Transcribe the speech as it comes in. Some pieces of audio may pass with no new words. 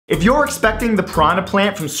If you're expecting the piranha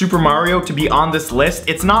plant from Super Mario to be on this list,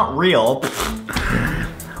 it's not real.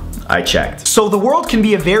 I checked. So the world can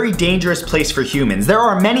be a very dangerous place for humans. There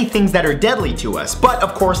are many things that are deadly to us, but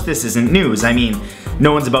of course this isn't news. I mean,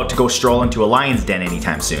 no one's about to go stroll into a lion's den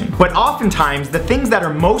anytime soon. But oftentimes, the things that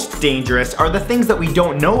are most dangerous are the things that we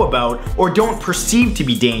don't know about or don't perceive to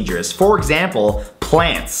be dangerous. For example,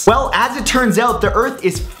 plants. Well, as it turns out, the earth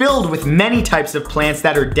is filled with many types of plants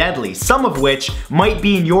that are deadly, some of which might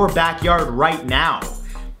be in your backyard right now.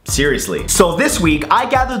 Seriously. So this week, I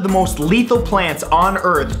gathered the most lethal plants on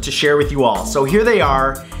Earth to share with you all. So here they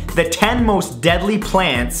are, the 10 most deadly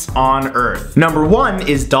plants on Earth. Number 1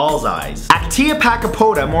 is doll's eyes. Actea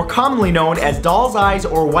pachypoda, more commonly known as doll's eyes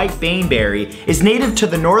or white baneberry, is native to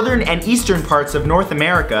the northern and eastern parts of North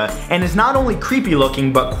America and is not only creepy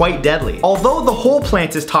looking but quite deadly. Although the whole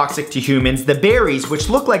plant is toxic to humans, the berries, which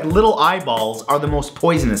look like little eyeballs, are the most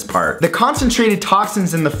poisonous part. The concentrated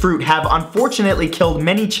toxins in the fruit have unfortunately killed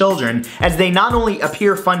many children, as they not only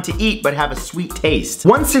appear fun to eat but have a sweet taste.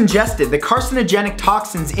 Once ingested, the carcinogenic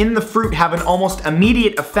toxins in the fruit have an almost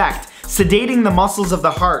immediate effect, sedating the muscles of the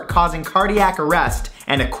heart, causing cardiac arrest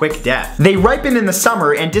and a quick death. They ripen in the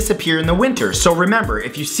summer and disappear in the winter, so remember,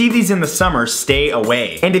 if you see these in the summer, stay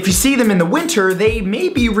away. And if you see them in the winter, they may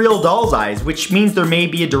be real doll's eyes, which means there may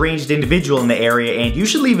be a deranged individual in the area and you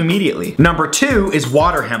should leave immediately. Number 2 is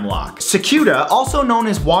water hemlock. Cicuta, also known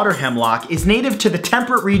as water hemlock, is native to the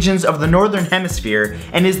temperate regions of the northern hemisphere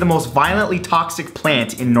and is the most violently toxic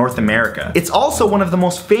plant in North America. It's also one of the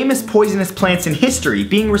most famous poisonous plants in history,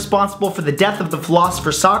 being responsible for the death of the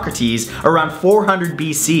philosopher Socrates around 400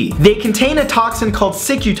 BC. They contain a toxin called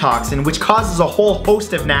cicutoxin, which causes a whole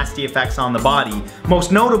host of nasty effects on the body,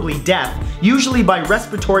 most notably death, usually by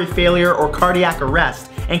respiratory failure or cardiac arrest,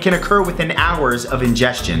 and can occur within hours of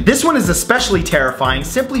ingestion. This one is especially terrifying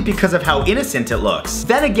simply because of how innocent it looks.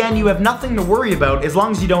 Then again, you have nothing to worry about as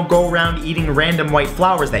long as you don't go around eating random white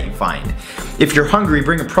flowers that you find. If you're hungry,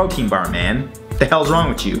 bring a protein bar, man. The hell's wrong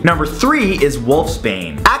with you? Number 3 is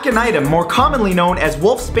wolfsbane. Aconitum, more commonly known as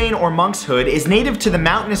wolfsbane or monkshood, is native to the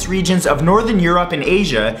mountainous regions of Northern Europe and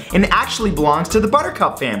Asia and actually belongs to the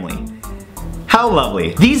buttercup family. How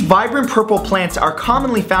lovely. These vibrant purple plants are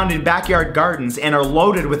commonly found in backyard gardens and are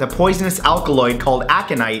loaded with a poisonous alkaloid called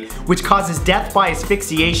aconite, which causes death by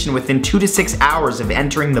asphyxiation within 2 to 6 hours of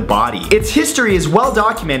entering the body. Its history is well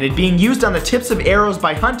documented, being used on the tips of arrows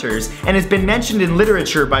by hunters, and has been mentioned in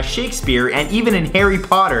literature by Shakespeare and even in Harry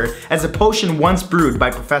Potter as a potion once brewed by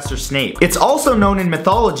Professor Snape. It's also known in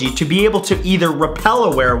mythology to be able to either repel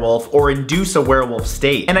a werewolf or induce a werewolf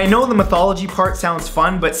state. And I know the mythology part sounds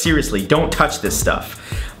fun, but seriously, don't touch this stuff.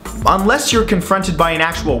 Unless you're confronted by an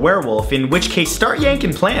actual werewolf, in which case start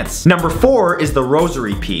yanking plants. Number 4 is the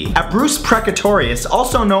rosary pea. Abrus precatorius,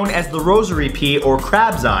 also known as the rosary pea or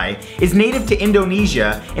crab's eye, is native to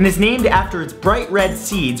Indonesia and is named after its bright red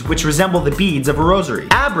seeds which resemble the beads of a rosary.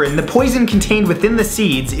 Abrin, the poison contained within the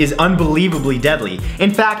seeds, is unbelievably deadly.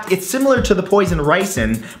 In fact, it's similar to the poison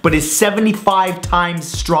ricin, but is 75 times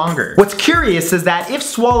stronger. What's curious is that if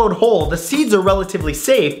swallowed whole, the seeds are relatively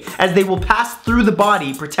safe as they will pass through the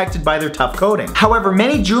body protected by their tough coating. However,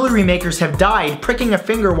 many jewelry makers have died pricking a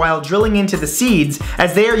finger while drilling into the seeds,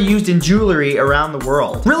 as they are used in jewelry around the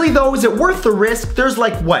world. Really though, is it worth the risk? There's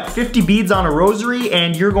like, what, 50 beads on a rosary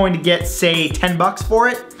and you're going to get, say, 10 bucks for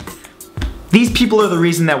it? These people are the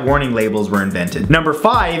reason that warning labels were invented. Number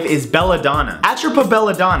 5 is belladonna. Atropa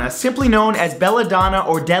belladonna, simply known as belladonna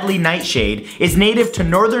or deadly nightshade, is native to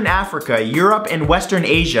northern Africa, Europe, and Western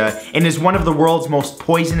Asia, and is one of the world's most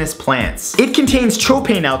poisonous plants. It contains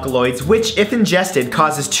tropane alkaloids, which, if ingested,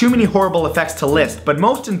 causes too many horrible effects to list, but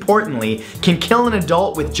most importantly, can kill an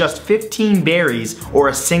adult with just 15 berries or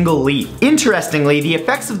a single leaf. Interestingly, the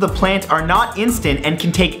effects of the plant are not instant and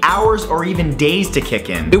can take hours or even days to kick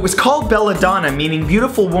in. It was called belladonna, meaning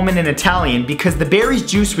beautiful woman in Italian, because the berry's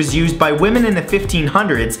juice was used by women in the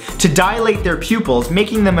 1500s to dilate their pupils,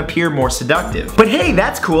 making them appear more seductive. But hey,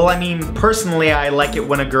 that's cool. I mean, personally, I like it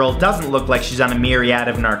when a girl doesn't look like she's on a myriad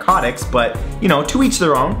of narcotics, but, you know, to each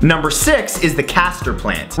their own. Number 6 is the castor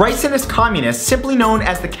plant. Ricinus communis, simply known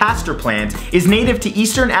as the castor plant, is native to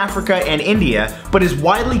Eastern Africa and India, but is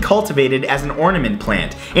widely cultivated as an ornament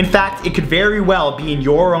plant. In fact, it could very well be in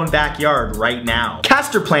your own backyard right now.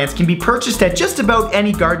 Castor plants can be purchased purchased at just about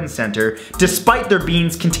any garden center, despite their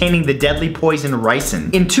beans containing the deadly poison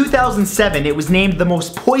ricin. In 2007, it was named the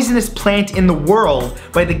most poisonous plant in the world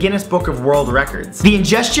by the Guinness Book of World Records. The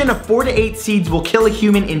ingestion of 4 to 8 seeds will kill a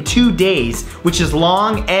human in 2 days, which is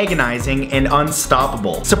long, agonizing, and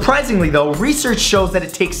unstoppable. Surprisingly though, research shows that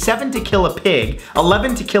it takes 7 to kill a pig,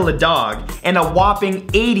 11 to kill a dog, and a whopping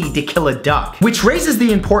 80 to kill a duck. Which raises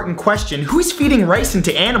the important question, who's feeding ricin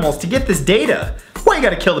to animals to get this data? Why you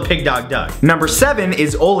gotta kill the pig, dog, duck? Number 7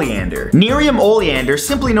 is oleander. Nerium oleander,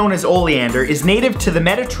 simply known as oleander, is native to the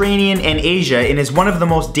Mediterranean and Asia and is one of the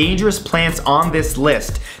most dangerous plants on this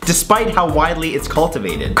list, despite how widely it's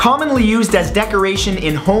cultivated. Commonly used as decoration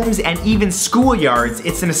in homes and even schoolyards,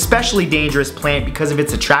 it's an especially dangerous plant because of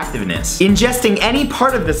its attractiveness. Ingesting any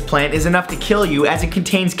part of this plant is enough to kill you, as it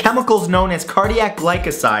contains chemicals known as cardiac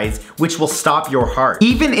glycosides, which will stop your heart.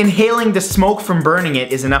 Even inhaling the smoke from burning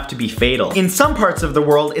it is enough to be fatal. In some parts of the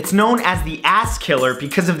world, it's known as the ass killer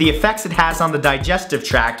because of the effects it has on the digestive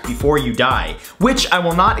tract before you die, which I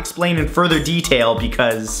will not explain in further detail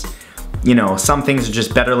because, you know, some things are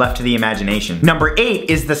just better left to the imagination. Number 8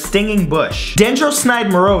 is the stinging bush.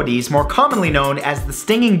 Dendrocnide moroides, more commonly known as the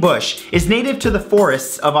stinging bush, is native to the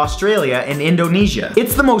forests of Australia and Indonesia.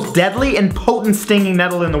 It's the most deadly and potent stinging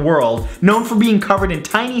nettle in the world, known for being covered in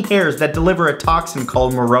tiny hairs that deliver a toxin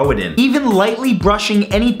called moroidin. Even lightly brushing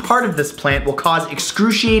any part of this plant will cause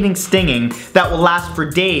excruciating stinging that will last for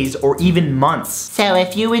days or even months. So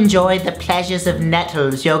if you enjoy the pleasures of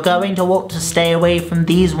nettles, you're going to want to stay away from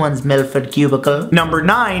these ones, Milford Cubicle. Number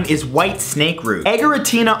 9 is white snake root.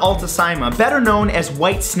 Agaritina alticyma, better known as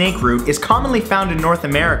white snake root, is commonly found in North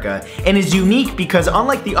America and is unique because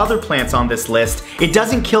unlike the other plants on this list, it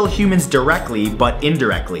doesn't kill humans directly, but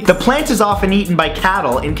indirectly. The plant is often eaten by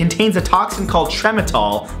cattle and contains a toxin called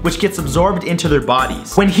trematol, which gets absorbed into their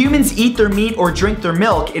bodies. When humans eat their meat or drink their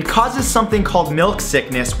milk, it causes something called milk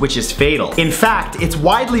sickness, which is fatal. In fact, it's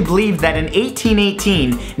widely believed that in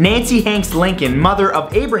 1818, Nancy Hanks Lincoln, mother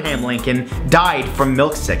of Abraham Lincoln, died from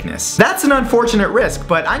milk sickness. That's an unfortunate risk,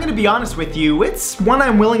 but I'm gonna be honest with you, it's one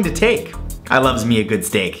I'm willing to take. I loves me a good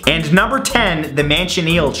steak. And number 10, the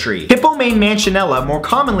manchineel tree. Hippomane manchinella, more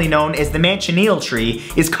commonly known as the manchineel tree,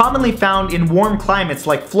 is commonly found in warm climates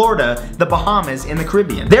like Florida, the Bahamas, and the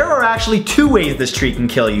Caribbean. There are actually 2 ways this tree can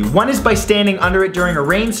kill you. One is by standing under it during a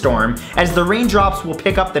rainstorm, as the raindrops will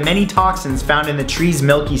pick up the many toxins found in the tree's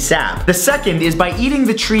milky sap. The second is by eating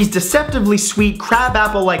the tree's deceptively sweet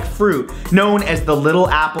crabapple-like fruit, known as the little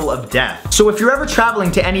apple of death. So if you're ever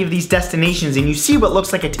traveling to any of these destinations and you see what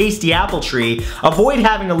looks like a tasty apple tree, avoid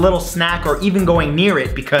having a little snack or even going near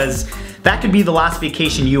it, because that could be the last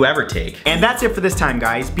vacation you ever take. And that's it for this time,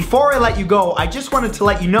 guys. Before I let you go, I just wanted to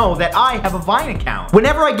let you know that I have a Vine account.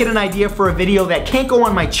 Whenever I get an idea for a video that can't go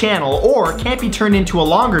on my channel or can't be turned into a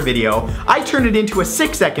longer video, I turn it into a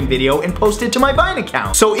 6-second video and post it to my Vine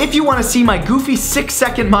account. So if you want to see my goofy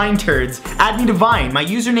 6-second mind turds, add me to Vine. My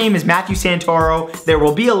username is Matthew Santoro. There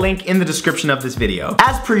will be a link in the description of this video.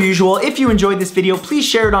 As per usual, if you enjoyed this video, please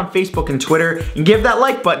share it on Facebook and Twitter and give that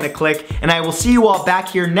like button a click, and I will see you all back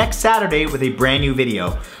here next Saturday with a brand new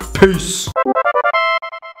video. Peace!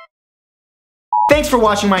 Thanks for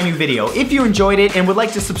watching my new video. If you enjoyed it and would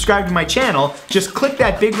like to subscribe to my channel, just click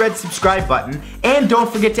that big red subscribe button, and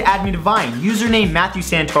don't forget to add me to Vine, username Matthew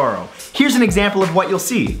Santoro. Here's an example of what you'll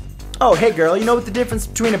see. Oh, hey girl, you know what the difference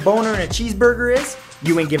between a boner and a cheeseburger is?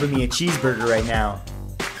 You ain't giving me a cheeseburger right now.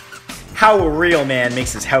 How a real man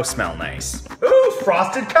makes his house smell nice. Ooh,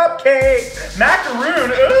 frosted cupcake!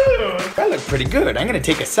 Macaroon, ooh! That looked pretty good. I'm gonna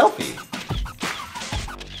take a selfie.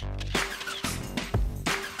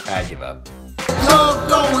 I give up. Love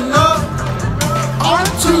going up on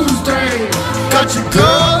Tuesday. Got your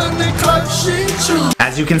girl in the club, she choose.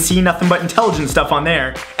 As you can see, nothing but intelligent stuff on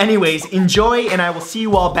there. Anyways, enjoy, and I will see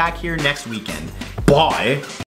you all back here next weekend. Bye!